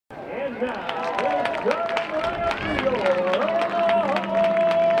Two,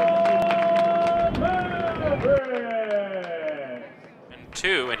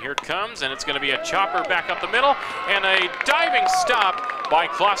 and here it comes, and it's going to be a chopper back up the middle, and a diving stop by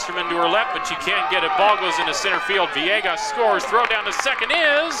Klosterman to her left, but she can't get it. Ball goes into center field. Villegas scores. Throw down to second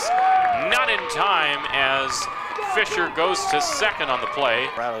is not in time as Fisher goes to second on the play.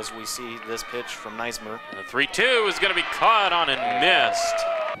 Proud as we see this pitch from Neismer. And the 3-2 is going to be caught on and missed.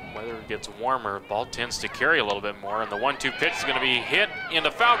 Weather gets warmer, ball tends to carry a little bit more, and the 1-2 pitch is going to be hit into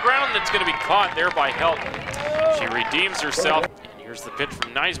foul ground, and it's going to be caught there by Helton. She redeems herself. Here's the pitch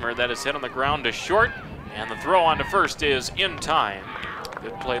from Neismer that is hit on the ground to short, and the throw on to first is in time.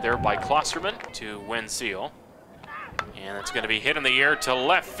 Good play there by Klosterman to Wenzel. And it's going to be hit in the air to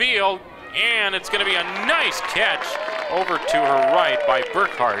left field, and it's going to be a nice catch over to her right by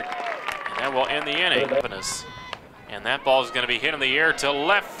Burkhart. And that will end the inning. And that ball is going to be hit in the air to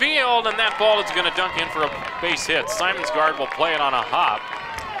left field, and that ball is going to dunk in for a base hit. Simonsgaard will play it on a hop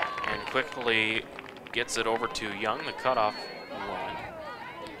and quickly gets it over to Young, the cutoff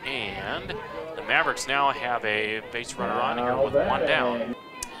run. And the Mavericks now have a base runner on here with one down.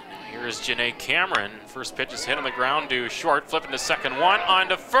 Here's Janae Cameron. First pitch is hit on the ground to short, flipping to second one, on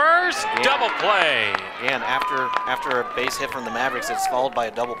to first, double play. And after a base hit from the Mavericks, it's followed by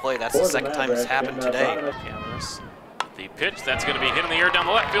a double play. That's the second time it's happened today. The pitch, that's going to be hit in the air down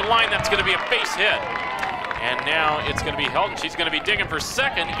the left field line. That's going to be a base hit. And now it's going to be Helton. She's going to be digging for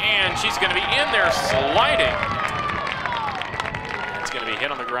second, and she's going to be in there sliding. It's going to be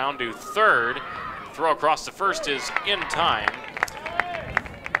hit on the ground to third. Throw across to first is in time.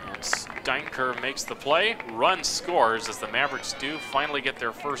 And Steinker makes the play. Run scores as the Mavericks do finally get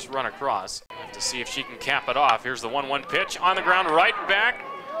their first run across. Have to see if she can cap it off. Here's the 1-1 pitch on the ground right back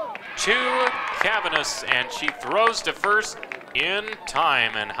to Cavanis, and she throws to first in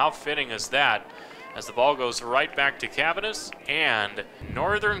time. And how fitting is that, as the ball goes right back to Cavanis, and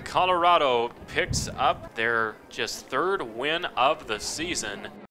Northern Colorado picks up their just third win of the season.